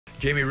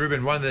Jamie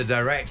Rubin, one of the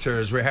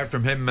directors, we heard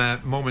from him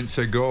moments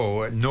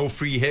ago. No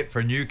free hit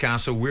for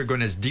Newcastle. We're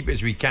going as deep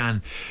as we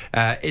can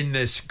in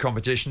this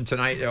competition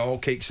tonight. It all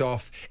kicks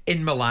off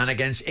in Milan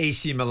against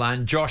AC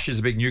Milan. Josh is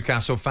a big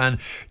Newcastle fan.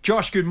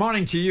 Josh, good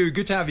morning to you.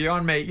 Good to have you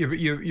on, mate.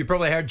 You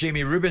probably heard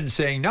Jamie Rubin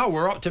saying, no,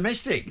 we're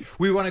optimistic.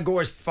 We want to go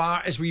as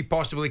far as we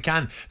possibly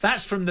can.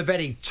 That's from the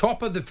very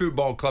top of the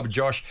football club,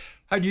 Josh.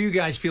 How do you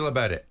guys feel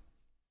about it?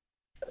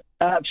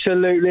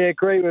 Absolutely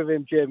agree with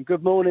him, Jim.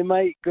 Good morning,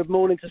 mate. Good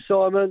morning to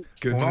Simon.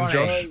 Good morning,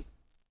 Josh.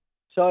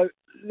 So,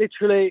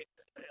 literally,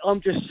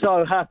 I'm just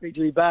so happy to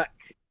be back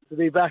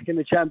in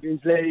the Champions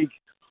League.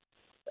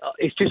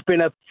 It's just been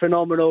a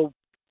phenomenal,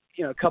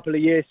 couple of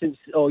years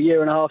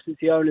year and a half since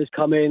the owners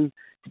come in.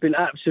 It's been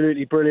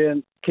absolutely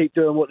brilliant. Keep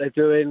doing what they're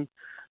doing.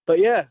 But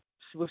yeah,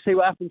 we'll see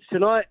what happens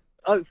tonight.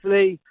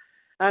 Hopefully,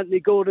 Anthony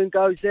Gordon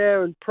goes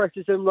there and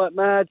presses them like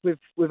mad with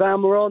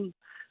Almiron,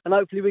 and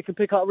hopefully we can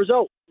pick up a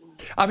result.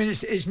 I mean,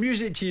 it's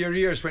music to your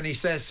ears when he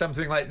says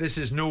something like, this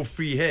is no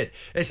free hit.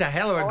 It's a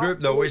hell of a group,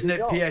 though, isn't it?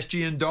 Not.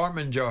 PSG and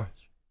Dortmund, Josh.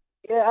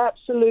 Yeah,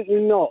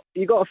 absolutely not.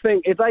 You got to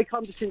think, if they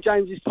come to St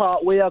James's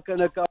Park, we are going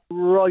to go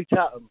right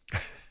at them.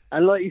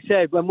 And like you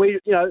said, when we,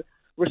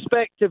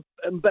 respect to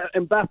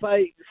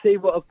Mbappe, see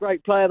what a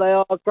great player they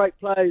are, great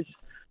players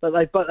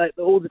that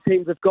all the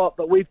teams have got,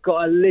 but we've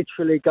got to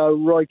literally go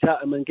right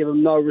at them and give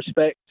them no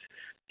respect,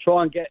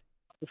 try and get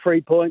the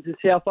 3 points and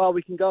see how far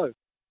we can go.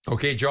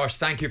 Okay, Josh,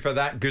 thank you for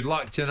that. Good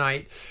luck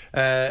tonight.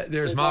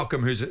 There's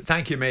Malcolm,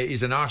 thank you, mate.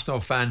 He's an Arsenal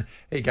fan.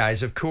 Hey,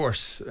 guys, of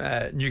course,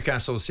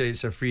 Newcastle say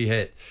it's a free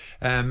hit.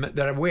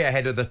 They're way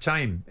ahead of the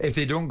time. If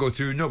they don't go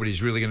through,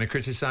 nobody's really going to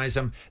criticise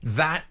them.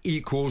 That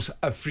equals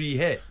a free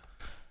hit.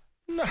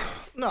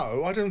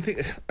 No, I don't think.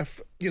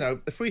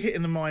 A free hit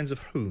in the minds of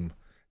whom?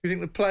 Do you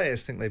think the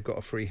players think they've got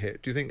a free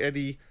hit? Do you think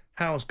Eddie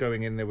Howe's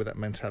going in there with that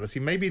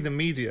mentality? Maybe the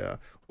media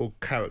will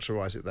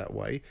characterise it that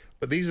way,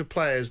 but these are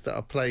players that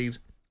are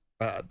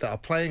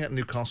playing at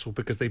Newcastle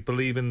because they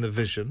believe in the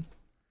vision.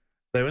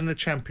 They're in the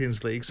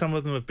Champions League. Some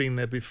of them have been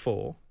there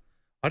before.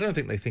 I don't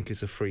think they think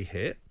it's a free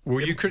hit. Will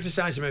you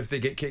criticise them if they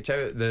get kicked out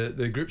at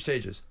the group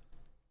stages?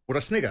 Would I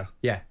snigger?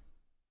 Yeah.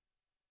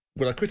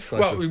 Would I criticise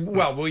them?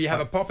 Well, will you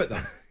have a pop at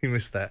them? You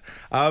missed that.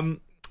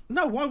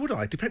 No, why would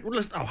I?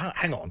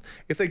 Hang on.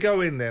 If they go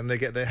in there and they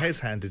get their heads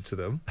handed to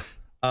them,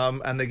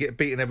 and they get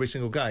beaten every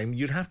single game,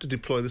 you'd have to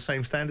deploy the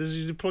same standards as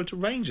you deployed to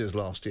Rangers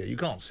last year. You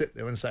can't sit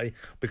there and say,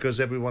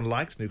 because everyone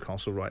likes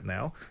Newcastle right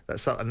now,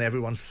 and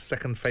everyone's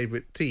second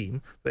favourite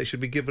team, they should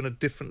be given a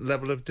different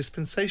level of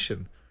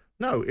dispensation.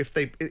 No, if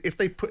they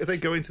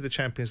go into the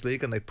Champions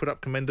League and they put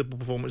up commendable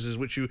performances,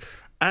 which you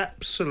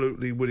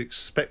absolutely would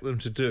expect them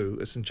to do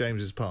at St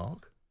James's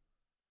Park,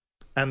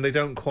 and they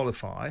don't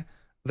qualify,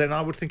 then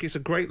I would think it's a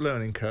great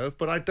learning curve.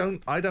 But I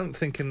don't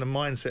think in the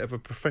mindset of a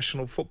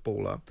professional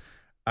footballer,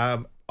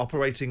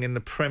 operating in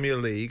the Premier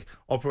League,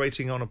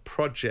 operating on a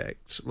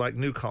project like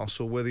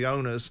Newcastle, where the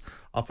owners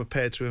are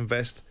prepared to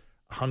invest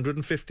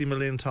 £150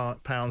 million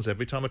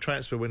every time a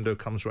transfer window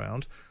comes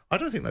round. I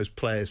don't think those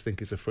players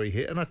think it's a free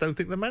hit, and I don't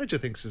think the manager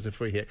thinks it's a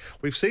free hit.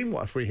 We've seen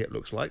what a free hit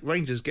looks like.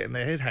 Rangers getting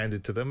their head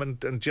handed to them,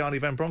 and Gianni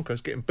Van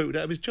Bronckhorst getting booted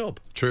out of his job.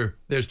 True.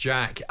 There's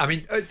Jack. I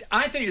mean,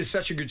 I think it's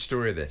such a good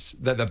story, this,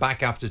 that they're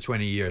back after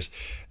 20 years.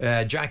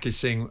 Jack is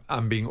saying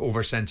I'm being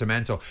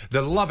over-sentimental.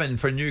 The loving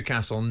for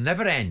Newcastle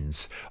never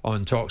ends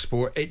on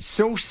talkSPORT. It's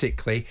so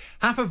sickly.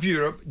 Half of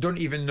Europe don't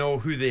even know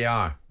who they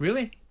are.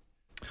 Really?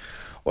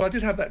 Well, I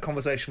did have that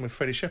conversation with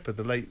Freddie Shepherd,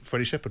 the late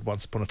Freddie Shepherd,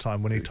 once upon a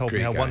time, when he told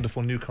me how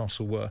wonderful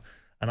Newcastle were.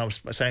 And I was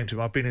saying to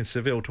him, I've been in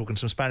Seville talking to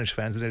some Spanish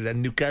fans, and they're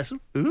Newcastle?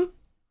 Ooh?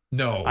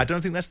 No. I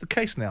don't think that's the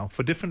case now,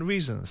 for different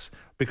reasons,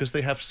 because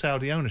they have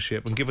Saudi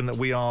ownership. And given that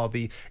we are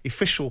the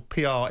official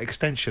PR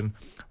extension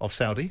of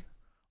Saudi,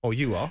 or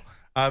you are,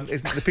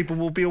 the people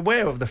will be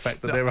aware of the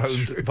fact that they're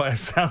owned by a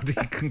Saudi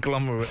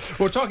conglomerate.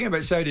 Well, talking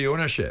about Saudi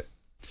ownership,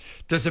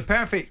 does the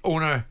perfect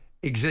owner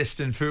exist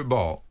in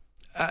football?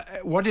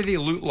 What do they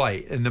look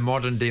like in the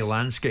modern day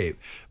landscape?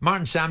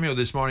 Martin Samuel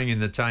this morning in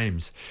the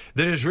Times.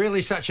 There is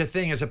really such a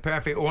thing as a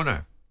perfect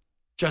owner.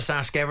 Just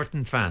ask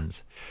Everton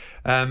fans.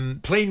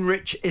 Plain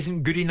rich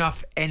isn't good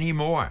enough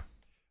anymore.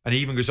 And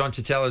he even goes on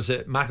to tell us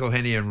that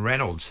McElhenney and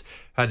Reynolds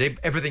had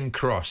everything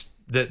crossed,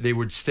 that they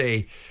would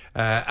stay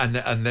and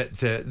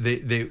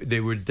that they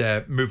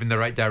would move in the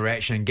right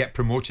direction and get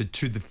promoted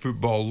to the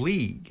Football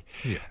League.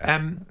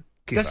 Yeah.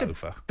 Give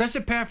over. That's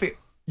a perfect...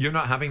 You're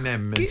not having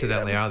them,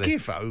 incidentally, are they?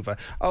 Give over.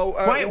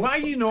 Why are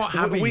you not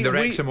having the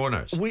Wrexham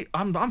owners?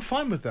 I'm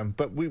fine with them,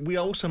 but we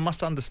also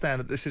must understand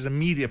that this is a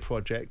media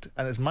project,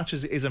 and as much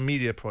as it is a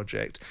media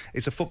project,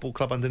 it's a football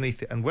club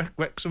underneath it, and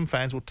Wrexham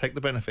fans will take the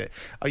benefit.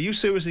 Are you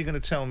seriously going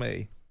to tell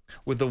me,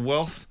 with the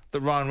wealth that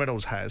Ryan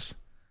Reynolds has,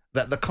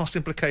 that the cost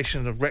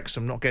implication of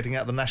Wrexham not getting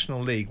out of the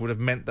National League would have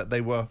meant that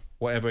they were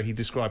whatever he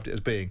described it as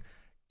being?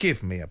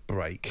 Give me a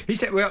break. He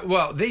said,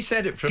 well, they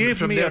said it from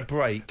a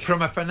break.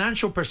 From a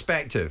financial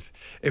perspective,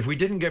 if we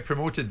didn't get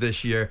promoted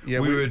this year, we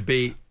would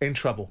be in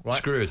trouble, right?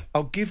 Screwed.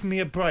 Oh, give me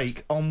a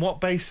break. On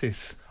what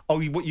basis?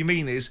 what you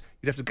mean is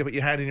you'd have to put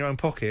your hand in your own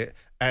pocket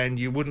and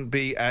you wouldn't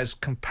be as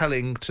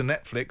compelling to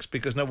Netflix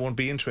because no one would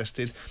be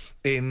interested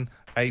in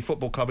a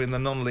football club in the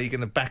non-league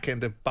in the back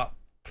end of butt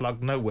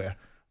plug nowhere.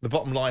 The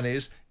bottom line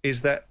is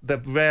that the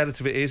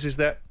reality of it is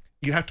that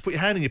you have to put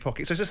your hand in your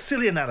pocket. So it's a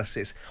silly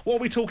analysis. What are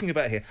we talking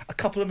about here? A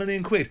couple of £1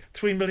 million,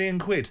 3 million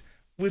quid.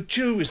 With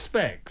due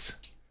respect,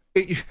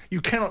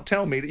 you cannot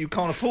tell me that you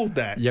can't afford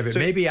that. Yeah, but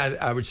maybe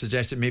I would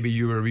suggest that maybe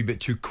you were a wee bit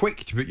too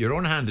quick to put your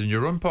own hand in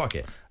your own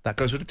pocket. That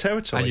goes with the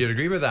territory. And you'd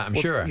agree with that, I'm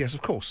sure. Yes,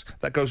 of course.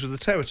 That goes with the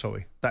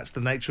territory. That's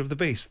the nature of the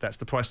beast. That's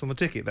the price on the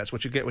ticket. That's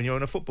what you get when you're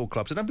in a football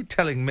club. So don't be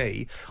telling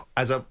me,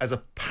 as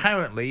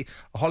apparently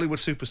a Hollywood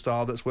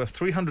superstar that's worth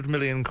 300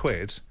 million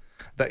quid,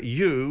 that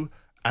you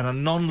and a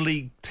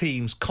non-league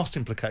team's cost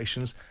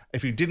implications,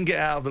 if you didn't get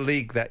out of the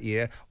league that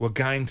year, were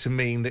going to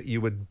mean that you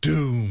were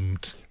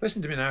doomed.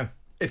 Listen to me now.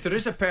 If there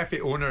is a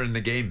perfect owner in the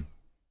game,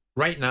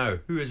 right now,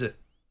 who is it?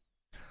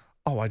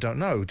 Oh, I don't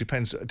know.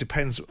 Depends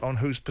on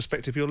whose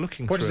perspective you're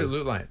looking What through. does it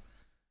look like?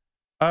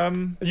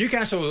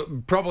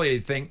 Newcastle probably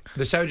think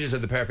the Saudis are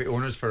the perfect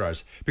owners for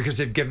us because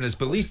they've given us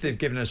belief, they've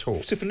given us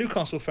hope. So for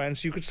Newcastle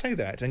fans, you could say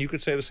that, and you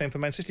could say the same for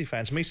Man City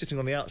fans. Me sitting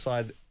on the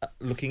outside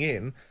looking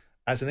in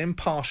as an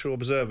impartial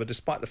observer,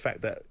 despite the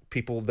fact that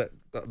people that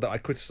I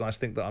criticise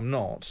think that I'm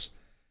not,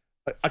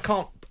 I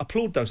can't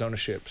applaud those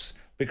ownerships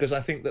because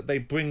I think that they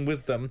bring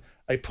with them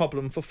a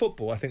problem for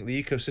football. I think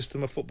the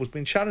ecosystem of football has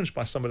been challenged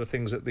by some of the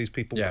things that these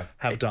people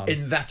have done.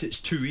 In that it's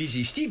too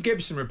easy. Steve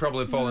Gibson would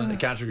probably fall in the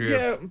category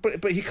of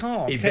but he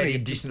can't. a very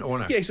decent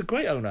owner. Yeah, he's a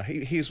great owner.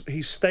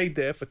 He's stayed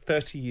there for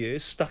 30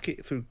 years, stuck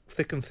it through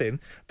thick and thin,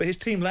 but his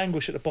team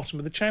languish at the bottom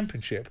of the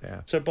Championship.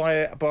 Yeah. So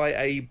by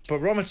a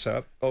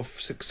barometer of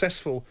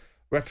successful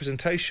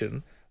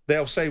representation,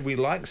 they'll say we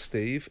like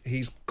Steve,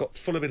 he's got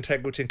full of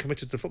integrity and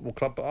committed to the football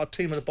club, but our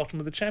team at the bottom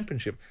of the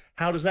Championship.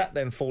 How does that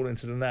then fall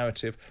into the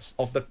narrative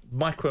of the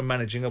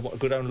micromanaging of what a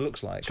good owner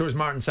looks like? So is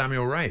Martin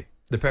Samuel right?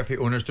 The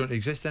perfect owners don't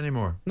exist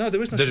anymore. No,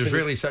 there is no. There is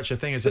really such a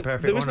thing as a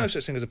perfect owner. There is no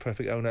such thing as a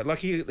perfect owner. Like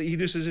he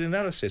uses an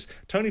analysis.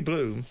 Tony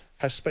Bloom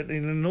has spent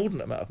an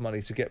inordinate amount of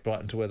money to get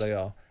Brighton to where they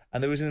are.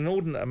 And there is an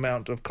inordinate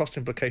amount of cost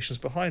implications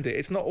behind it.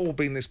 It's not all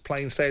been this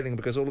plain sailing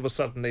because all of a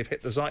sudden they've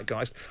hit the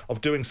zeitgeist of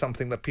doing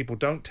something that people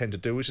don't tend to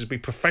do, which is be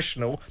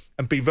professional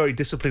and be very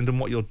disciplined in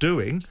what you're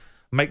doing.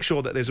 Make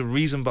sure that there's a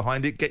reason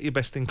behind it, get your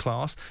best in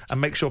class, and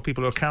make sure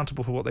people are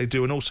accountable for what they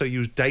do, and also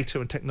use data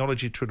and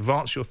technology to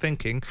advance your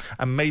thinking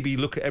and maybe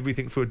look at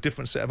everything through a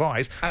different set of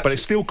eyes. Absolutely. But it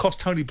still cost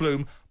Tony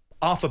Bloom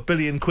 £500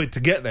 million to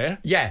get there.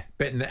 Yeah,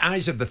 but in the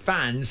eyes of the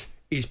fans,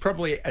 he's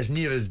probably as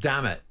near as,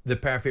 damn it, the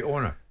perfect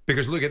owner.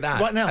 Because look at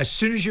that. Right now. As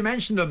soon as you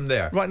mentioned them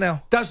there. Right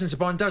now. Dozens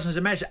upon dozens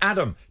of messages.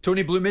 Adam,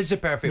 Tony Bloom is the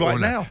perfect owner.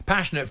 Right now.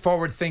 Passionate,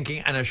 forward-thinking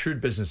and a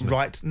shrewd businessman.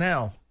 Right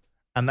now.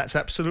 And that's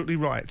absolutely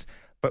right.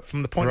 But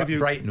from the point of view...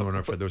 Brighton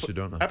owner, for those who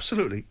don't know.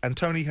 Absolutely. And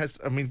Tony has...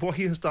 I mean, what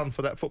he has done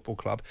for that football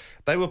club,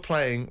 they were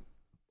playing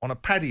on a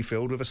paddy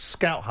field with a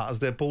scout hut as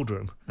their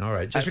boardroom. All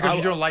right. Just because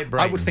you don't like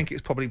Brighton. I would think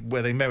it's probably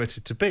where they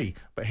merited to be.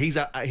 But he's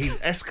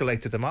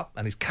escalated them up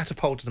and he's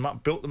catapulted them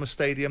up, built them a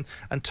stadium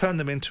and turned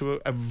them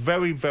into a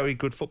very, very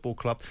good football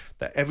club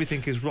that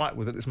everything is right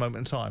with at this moment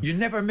in time. You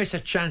never miss a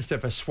chance to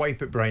have a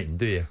swipe at Brighton,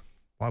 do you?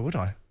 Why would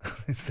I?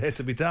 It's there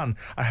to be done.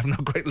 I have no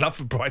great love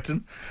for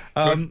Brighton.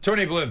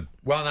 Tony Bloom,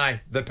 well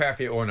nigh the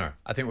perfect owner.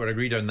 I think we're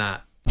agreed on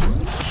that.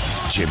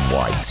 Jim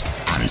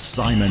White and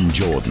Simon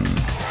Jordan.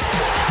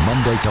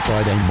 Monday to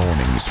Friday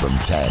mornings from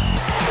 10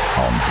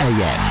 on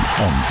AM,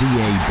 on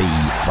DAB,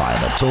 via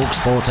the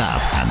talkSPORT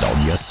app and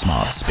on your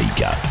smart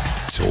speaker.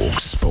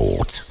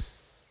 talkSPORT.